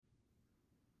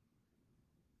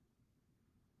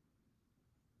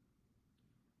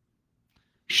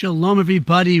Shalom,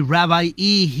 everybody. Rabbi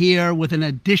E here with an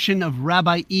edition of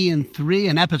Rabbi E in 3,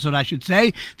 an episode, I should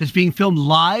say, that's being filmed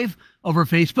live over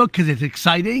Facebook because it's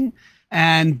exciting.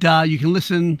 And you can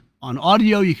listen on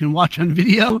audio, you can watch on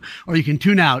video, or you can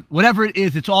tune out. Whatever it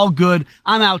is, it's all good.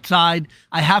 I'm outside.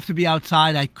 I have to be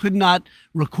outside. I could not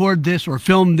record this or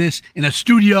film this in a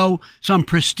studio, some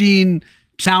pristine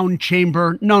sound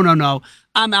chamber. No.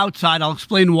 I'm outside. I'll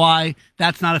explain why.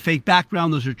 That's not a fake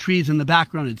background. Those are trees in the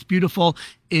background. It's beautiful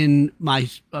in my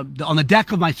on the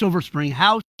deck of my Silver Spring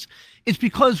house. It's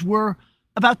because we're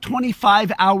about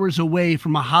 25 hours away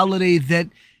from a holiday that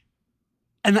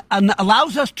and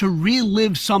allows us to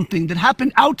relive something that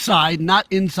happened outside, not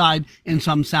inside in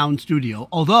some sound studio.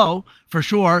 Although, for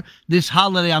sure, this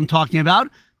holiday I'm talking about,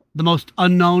 the most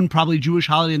unknown, probably Jewish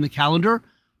holiday in the calendar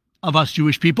of us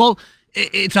Jewish people,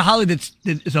 it's a holiday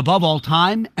that is above all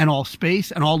time and all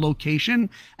space and all location.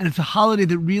 And it's a holiday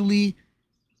that really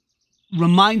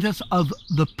reminds us of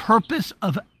the purpose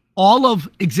of all of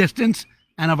existence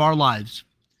and of our lives.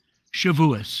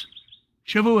 Shavuos.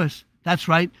 That's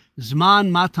right. Zman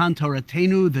Matan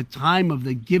Toratenu, the time of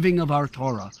the giving of our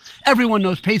Torah. Everyone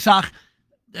knows Pesach.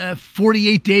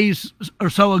 48 days or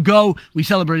so ago, we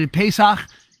celebrated Pesach.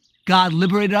 God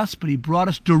liberated us, but he brought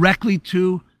us directly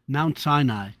to Mount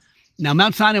Sinai. Now,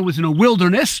 Mount Sinai was in a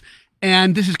wilderness,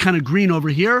 and this is kind of green over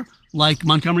here, like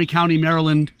Montgomery County,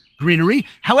 Maryland greenery.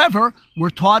 However, we're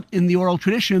taught in the oral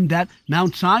tradition that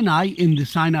Mount Sinai in the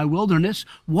Sinai wilderness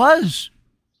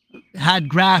had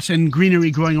grass and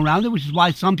greenery growing around it, which is why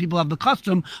some people have the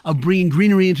custom of bringing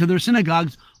greenery into their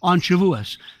synagogues on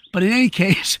Shavuos. But in any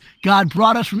case, God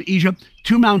brought us from Egypt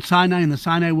to Mount Sinai in the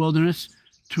Sinai wilderness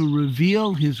to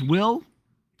reveal his will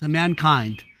to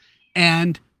mankind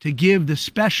and to give the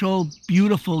special,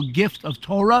 beautiful gift of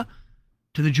Torah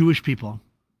to the Jewish people.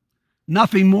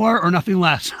 Nothing more or nothing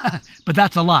less, but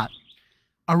that's a lot.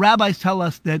 Our rabbis tell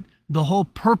us that the whole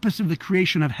purpose of the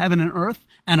creation of heaven and earth,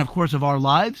 and of course of our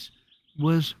lives,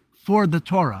 was for the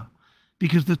Torah,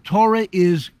 because the Torah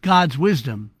is God's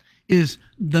wisdom, is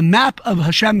the map of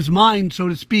Hashem's mind, so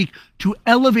to speak, to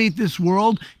elevate this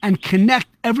world and connect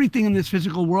everything in this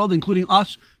physical world, including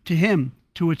us, to him,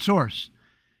 to its source.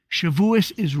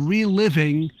 Shavuos is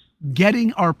reliving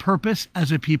getting our purpose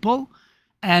as a people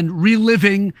and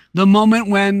reliving the moment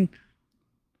when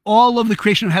all of the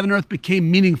creation of heaven and earth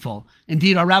became meaningful.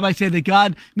 Indeed, our rabbis say that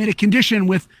God made a condition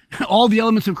with all the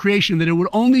elements of creation that it would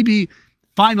only be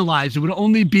finalized, it would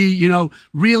only be,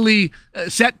 really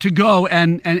set to go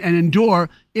and endure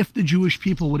if the Jewish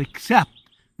people would accept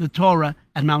the Torah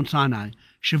at Mount Sinai.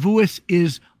 Shavuos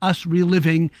is us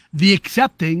reliving the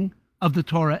accepting of the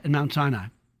Torah at Mount Sinai.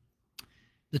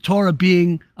 The Torah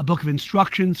being a book of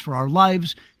instructions for our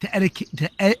lives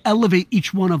to elevate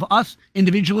each one of us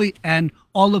individually and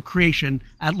all of creation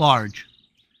at large.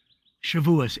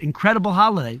 Shavuos, incredible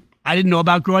holiday. I didn't know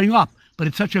about growing up, but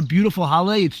it's such a beautiful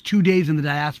holiday. It's 2 days in the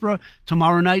diaspora,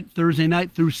 tomorrow night, Thursday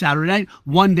night through Saturday night,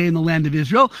 1 day in the land of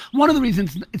Israel. One of the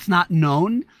reasons it's not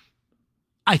known,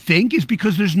 I think, is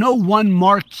because there's no one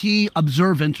marquee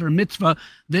observance or mitzvah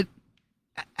that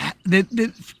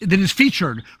is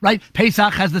featured, right?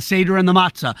 Pesach has the Seder and the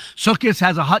matzah. Sukkot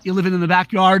has a hut you live in the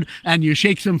backyard and you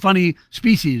shake some funny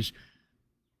species.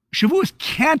 Shavuos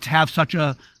can't have such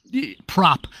a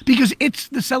prop because it's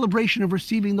the celebration of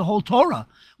receiving the whole Torah,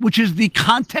 which is the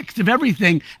context of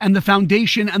everything and the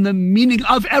foundation and the meaning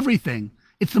of everything.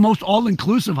 It's the most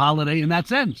all-inclusive holiday in that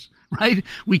sense, right?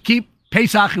 We keep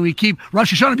Pesach and we keep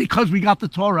Rosh Hashanah because we got the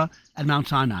Torah at Mount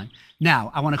Sinai.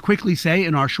 Now, I want to quickly say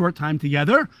in our short time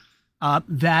together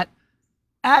that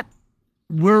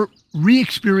we're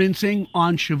re-experiencing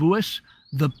on Shavuos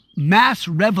the mass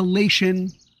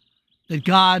revelation that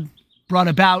God brought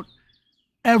about.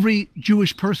 Every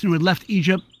Jewish person who had left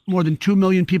Egypt, more than 2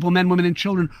 million people, men, women, and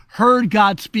children, heard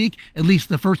God speak, at least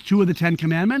the first 2 of the 10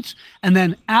 commandments. And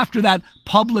then after that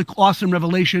public, awesome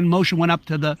revelation, Moshe went up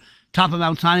to the top of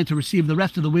Mount Sinai to receive the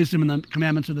rest of the wisdom and the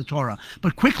commandments of the Torah.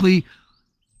 But quickly,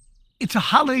 it's a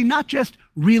holiday not just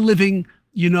reliving,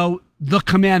 the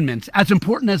commandments, as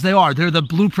important as they are. They're the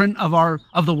blueprint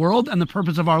of the world and the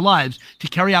purpose of our lives to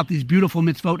carry out these beautiful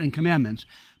mitzvot and commandments.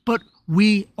 But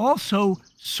we also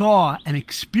saw and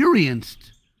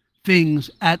experienced things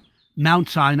at Mount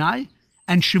Sinai,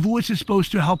 and Shavuos is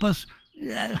supposed to help us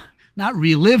not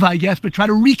relive, I guess, but try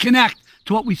to reconnect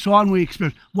to what we saw and we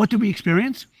experienced. What did we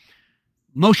experience?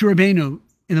 Moshe Rabbeinu,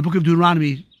 in the book of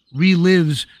Deuteronomy,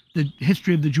 relives the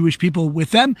history of the Jewish people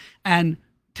with them and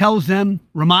tells them,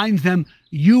 reminds them,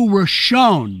 you were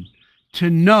shown to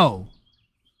know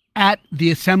at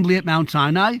the assembly at Mount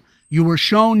Sinai You were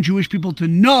shown, Jewish people, to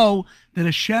know that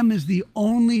Hashem is the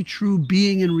only true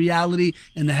being in reality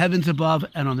in the heavens above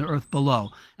and on the earth below.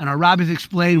 And our rabbis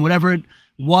explain whatever it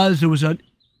was, the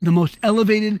most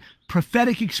elevated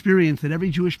prophetic experience that every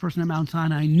Jewish person at Mount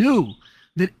Sinai knew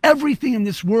that everything in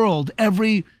this world,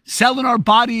 every cell in our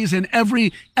bodies and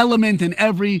every element and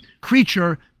every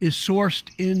creature is sourced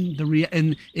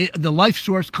the life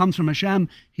source comes from Hashem.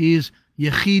 He's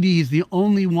Yechidi, he's the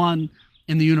only one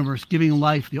in the universe giving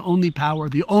life, the only power,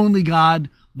 the only God,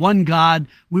 one God.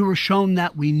 We were shown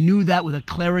that, we knew that with a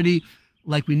clarity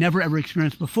like we never ever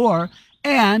experienced before,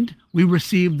 and we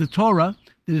received the Torah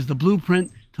that is the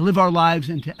blueprint to live our lives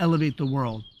and to elevate the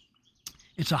world.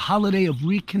 It's a holiday of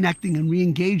reconnecting and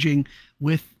re-engaging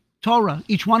with Torah.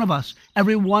 Each one of us,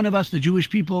 every one of us, the Jewish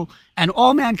people, and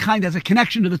all mankind has a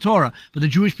connection to the Torah. But the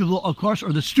Jewish people, of course,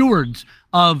 are the stewards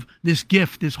of this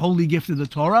gift, this holy gift of the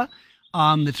Torah,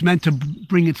 that's meant to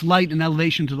bring its light and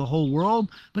elevation to the whole world.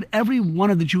 But every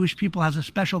one of the Jewish people has a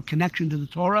special connection to the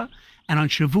Torah. And on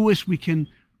Shavuos, we can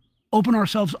open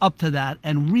ourselves up to that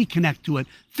and reconnect to it.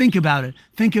 Think about it.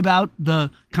 Think about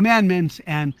the commandments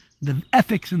and the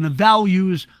ethics and the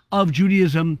values of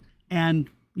Judaism and,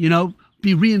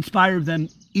 be re-inspired them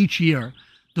each year.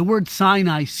 The word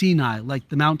Sinai, like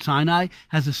the Mount Sinai,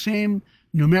 has the same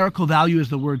numerical value as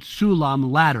the word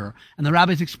sulam, ladder. And the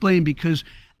rabbis explain because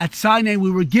at Sinai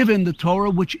we were given the Torah,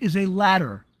 which is a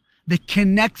ladder that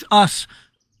connects us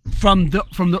from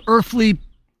the earthly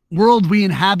world we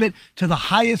inhabit to the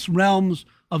highest realms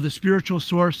of the spiritual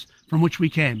source from which we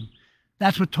came.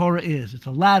 That's what Torah is. It's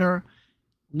a ladder.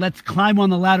 Let's climb on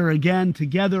the ladder again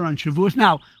together on Shavuos.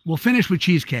 Now, we'll finish with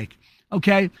cheesecake,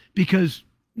 okay? Because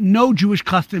no Jewish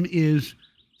custom is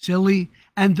silly,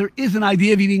 and there is an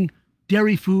idea of eating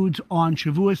dairy foods on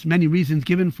Shavuos, many reasons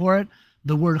given for it.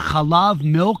 The word chalav,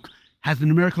 milk, has the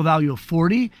numerical value of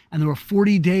 40, and there were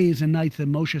 40 days and nights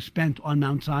that Moshe spent on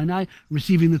Mount Sinai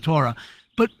receiving the Torah.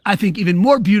 But I think even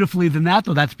more beautifully than that,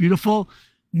 though that's beautiful,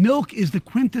 milk is the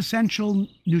quintessential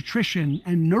nutrition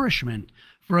and nourishment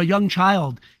for a young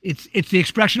child. It's the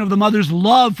expression of the mother's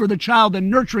love for the child and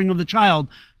nurturing of the child.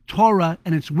 Torah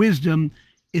and its wisdom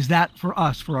is that for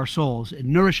us, for our souls. It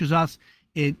nourishes us,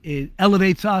 it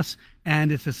elevates us,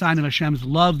 and it's a sign of Hashem's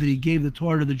love that he gave the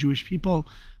Torah to the Jewish people.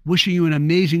 Wishing you an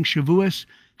amazing Shavuos.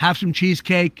 Have some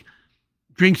cheesecake,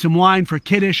 drink some wine for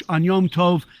Kiddush on Yom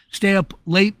Tov, stay up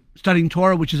late studying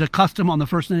Torah, which is a custom on the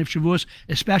first night of Shavuos,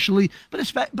 especially,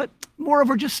 but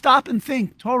moreover, just stop and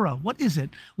think, Torah, what is it?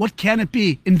 What can it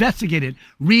be? Investigate it.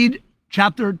 Read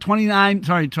chapter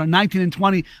 19 and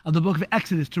 20 of the book of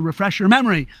Exodus to refresh your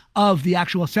memory of the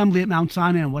actual assembly at Mount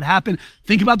Sinai and what happened.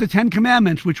 Think about the 10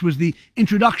 Commandments, which was the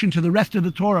introduction to the rest of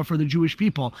the Torah for the Jewish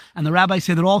people. And the rabbis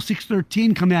say that all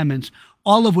 613 commandments,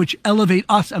 all of which elevate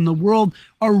us and the world,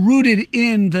 are rooted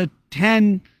in the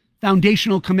 10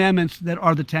 foundational commandments that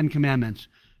are the 10 Commandments.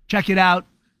 Check it out.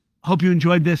 Hope you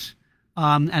enjoyed this.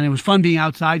 And it was fun being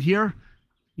outside here.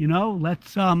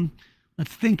 Let's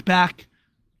think back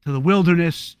to the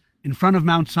wilderness in front of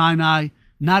Mount Sinai,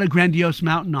 not a grandiose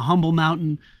mountain, a humble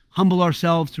mountain. Humble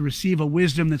ourselves to receive a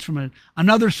wisdom that's from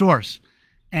another source.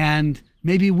 And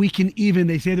maybe we can even,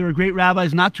 they say there were great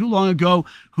rabbis not too long ago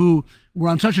who were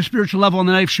on such a spiritual level on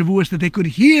the night of Shavuos that they could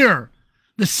hear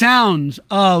the sounds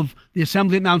of the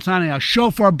assembly at Mount Sinai, a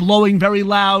shofar blowing very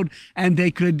loud, and they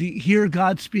could hear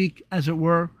God speak, as it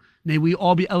were. May we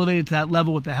all be elevated to that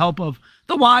level with the help of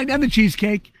the wine and the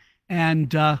cheesecake,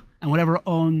 and whatever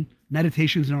own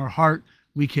meditations in our heart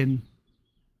we can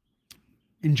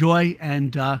enjoy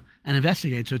and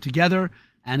investigate. So together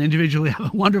and individually,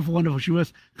 have a wonderful, wonderful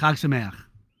Shavuos. Chag Sameach.